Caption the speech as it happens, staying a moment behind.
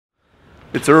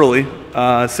It's early,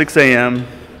 6 a.m.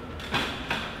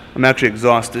 I'm actually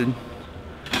exhausted.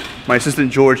 My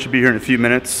assistant George should be here in a few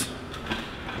minutes.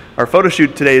 Our photo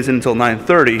shoot today isn't until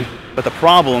 9:30, but the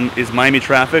problem is Miami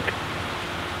traffic.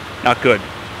 Not good.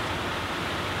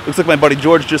 Looks like my buddy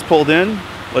George just pulled in.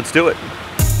 Let's do it.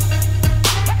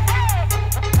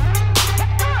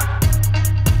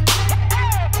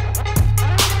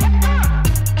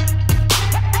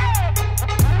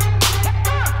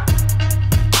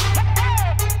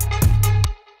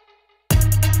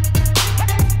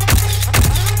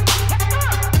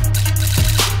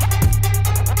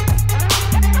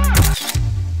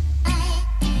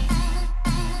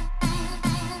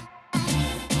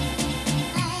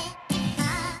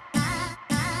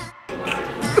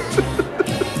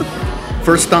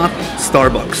 First stop,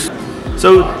 Starbucks.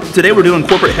 So today we're doing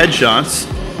corporate headshots.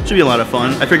 Should be a lot of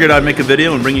fun. I figured I'd make a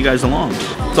video and bring you guys along.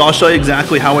 So I'll show you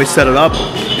exactly how I set it up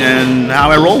and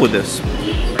how I roll with this.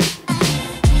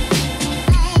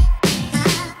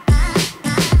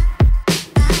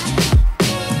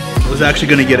 I was actually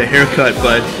going to get a haircut,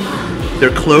 but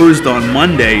they're closed on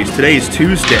Mondays. Today is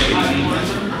Tuesday.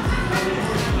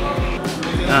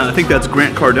 I think that's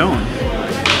Grant Cardone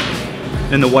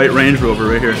in the white Range Rover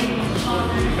right here.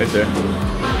 Right there.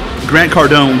 Grant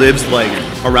Cardone lives like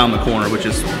around the corner, which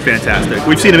is fantastic.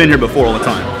 We've seen him in here before all the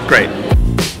time. Great.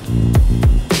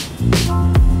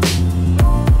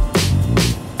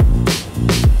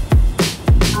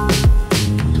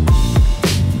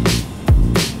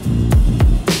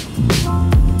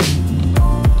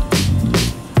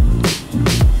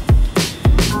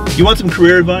 You want some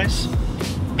career advice?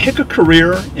 Pick a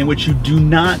career in which you do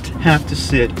not have to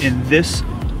sit in this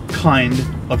kind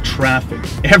of traffic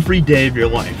every day of your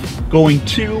life, going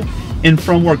to and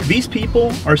from work. These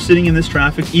people are sitting in this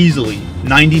traffic easily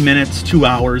 90 minutes, 2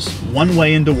 hours, one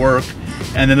way into work,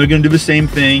 and then they're going to do the same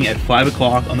thing at 5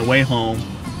 o'clock on the way home.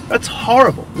 That's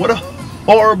horrible. What a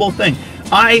horrible thing.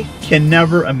 I can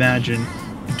never imagine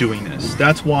doing this.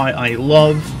 That's why I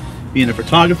love being a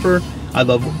photographer. I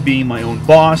love being my own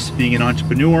boss, being an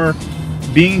entrepreneur,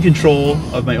 being in control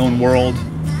of my own world.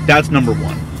 That's number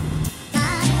one.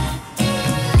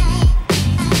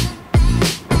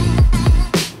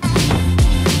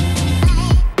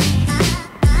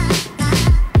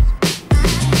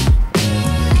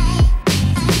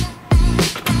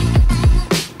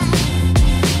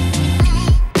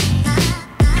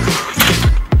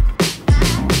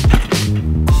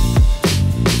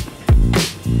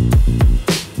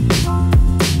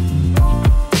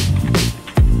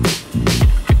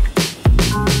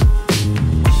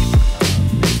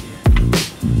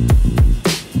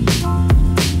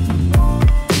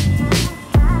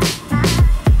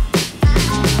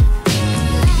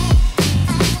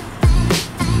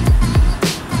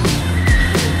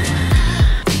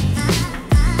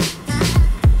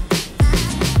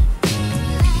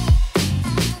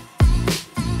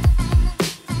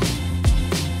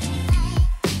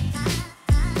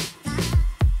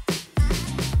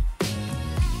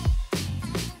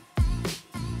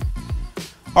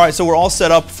 All right, so we're all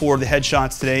set up for the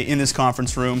headshots today in this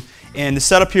conference room. And the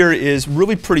setup here is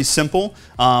really pretty simple.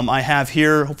 I have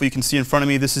here, hopefully you can see in front of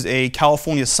me, this is a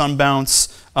California Sunbounce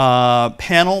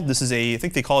panel. This is I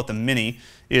think they call it the Mini.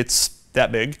 It's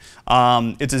that big.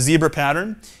 It's a zebra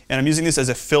pattern, and I'm using this as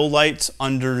a fill light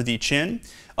under the chin.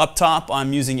 Up top,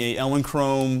 I'm using a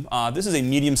Elinchrom. This is a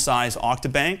medium-sized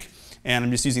Octabank, and I'm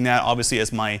just using that obviously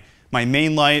as my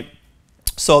main light.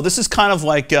 So this is kind of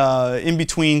like in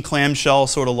between clamshell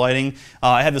sort of lighting.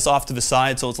 I have this off to the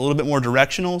side so it's a little bit more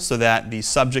directional so that the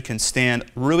subject can stand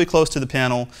really close to the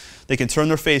panel. They can turn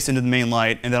their face into the main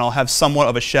light, and then I'll have somewhat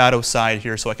of a shadow side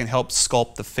here so I can help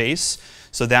sculpt the face.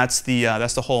 So that's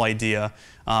the whole idea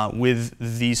with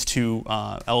these two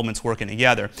elements working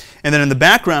together. And then in the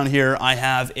background here, I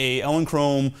have a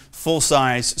Elinchrom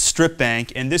full-size strip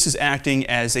bank, and this is acting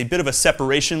as a bit of a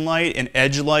separation light, an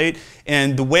edge light.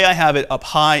 And the way I have it up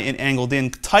high and angled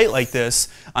in tight like this,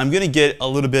 I'm going to get a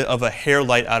little bit of a hair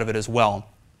light out of it as well.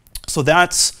 So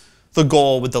that's the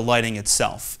goal with the lighting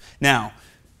itself. Now,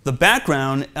 the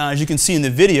background, as you can see in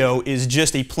the video, is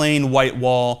just a plain white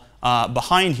wall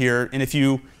behind here. And if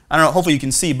you, I don't know, hopefully you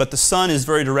can see, but the sun is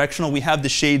very directional. We have the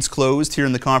shades closed here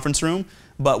in the conference room.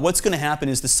 But what's going to happen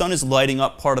is the sun is lighting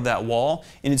up part of that wall,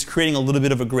 and it's creating a little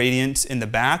bit of a gradient in the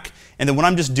back. And then what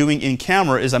I'm just doing in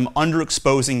camera is I'm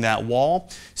underexposing that wall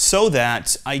so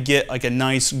that I get like a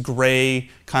nice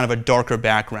gray, kind of a darker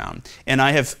background. And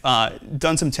I have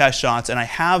done some test shots, and I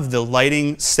have the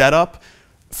lighting set up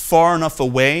far enough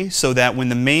away so that when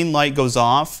the main light goes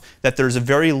off, that there's a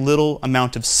very little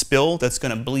amount of spill that's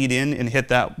going to bleed in and hit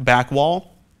that back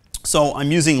wall. So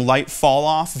I'm using light fall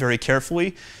off very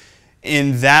carefully.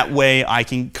 In that way, I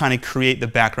can kind of create the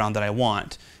background that I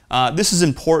want. This is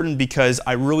important because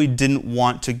I really didn't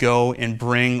want to go and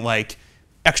bring like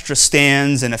extra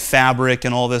stands and a fabric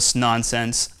and all this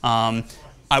nonsense.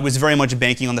 I was very much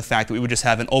banking on the fact that we would just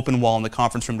have an open wall in the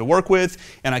conference room to work with,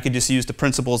 and I could just use the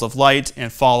principles of light and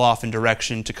fall off in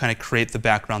direction to kind of create the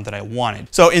background that I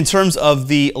wanted. So in terms of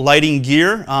the lighting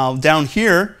gear, down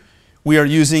here, we are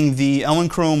using the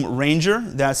Elinchrom Ranger.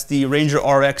 That's the Ranger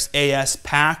RX AS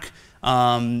pack.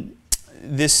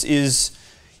 This is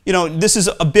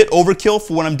a bit overkill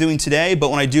for what I'm doing today, but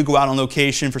when I do go out on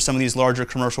location for some of these larger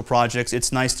commercial projects,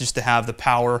 it's nice just to have the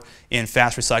power and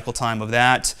fast recycle time of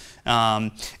that.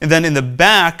 And then in the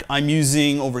back, I'm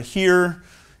using over here,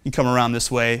 you come around this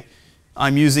way,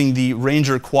 I'm using the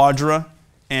Ranger Quadra,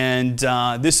 and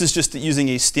this is just using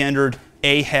a standard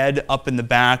A head up in the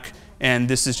back, and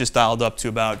this is just dialed up to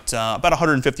about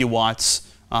 150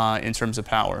 watts in terms of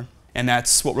power. And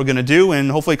that's what we're going to do, and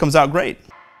hopefully it comes out great.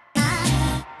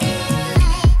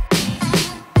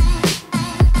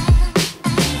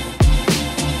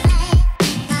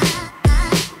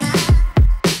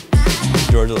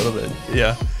 George a little bit,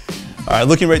 yeah. All right,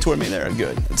 looking right toward me there,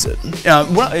 good, that's it.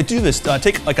 When I do this,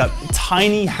 take like a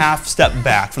tiny half step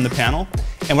back from the panel,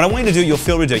 and what I want you to do, you'll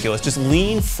feel ridiculous, just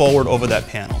lean forward over that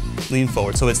panel. Lean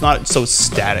forward, so it's not so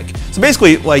static. So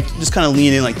basically, like, just kind of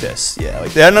lean in like this. Yeah,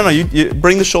 like that. No, you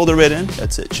bring the shoulder right in,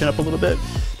 that's it, chin up a little bit.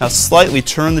 Now slightly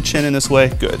turn the chin in this way,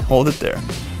 good, hold it there.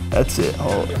 That's it,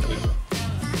 hold it.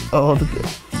 Hold it there.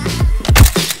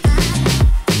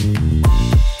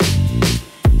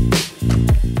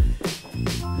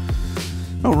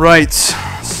 All right,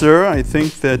 sir, I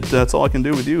think that's all I can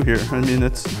do with you here. I mean,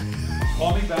 that's...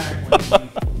 Call me back.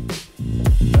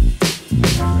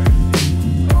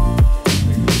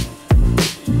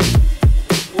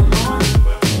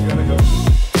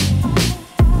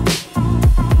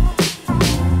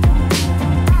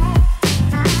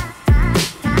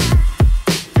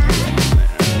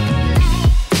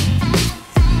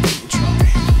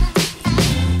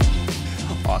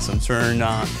 Awesome.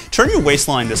 Turn your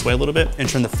waistline this way a little bit and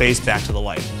turn the face back to the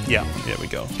light. Yeah, there we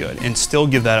go. Good. And still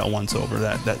give that a once over.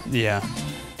 Yeah.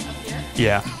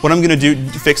 Yeah. What I'm gonna do,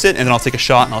 fix it, and then I'll take a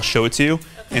shot and I'll show it to you,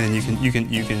 and then you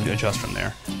can adjust from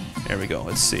there. There we go.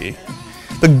 Let's see.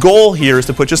 The goal here is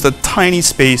to put just a tiny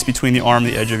space between the arm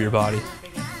and the edge of your body.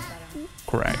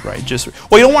 Correct, right?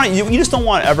 Well, you just don't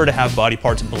want ever to have body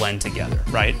parts blend together,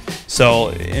 right?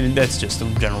 So, and that's just a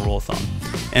general rule of thumb.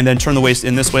 And then turn the waist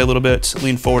in this way a little bit,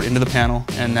 lean forward into the panel,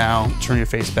 and now turn your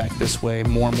face back this way,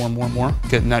 more.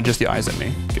 Good, now just the eyes at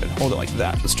me. Good, hold it like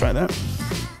that. Let's try that.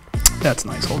 That's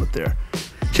nice, hold it there.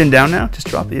 Chin down now, just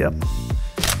drop it up.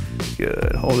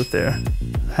 Good, hold it there.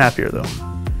 Happier though.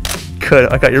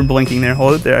 Good, I got your blinking there,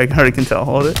 hold it there. I already can tell,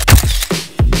 hold it.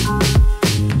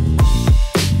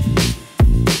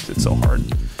 It's so hard.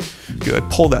 Good,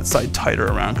 pull that side tighter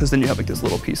around, because then you have like this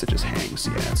little piece that just hangs.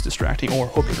 Yeah, it's distracting, or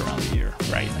hook it around the ear,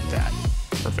 right, like that.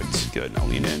 Perfect, good. Now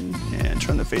lean in and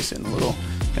turn the face in a little,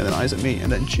 and then eyes at me,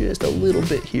 and then just a little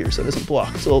bit here so it doesn't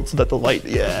block, so that the light,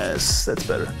 yes, that's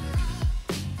better.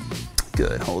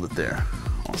 Good, hold it there.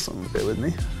 Awesome, bear with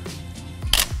me.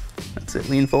 That's it,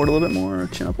 lean forward a little bit more,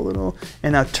 chin up a little,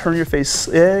 and now turn your face,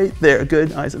 there,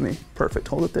 good, eyes at me. Perfect,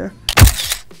 hold it there.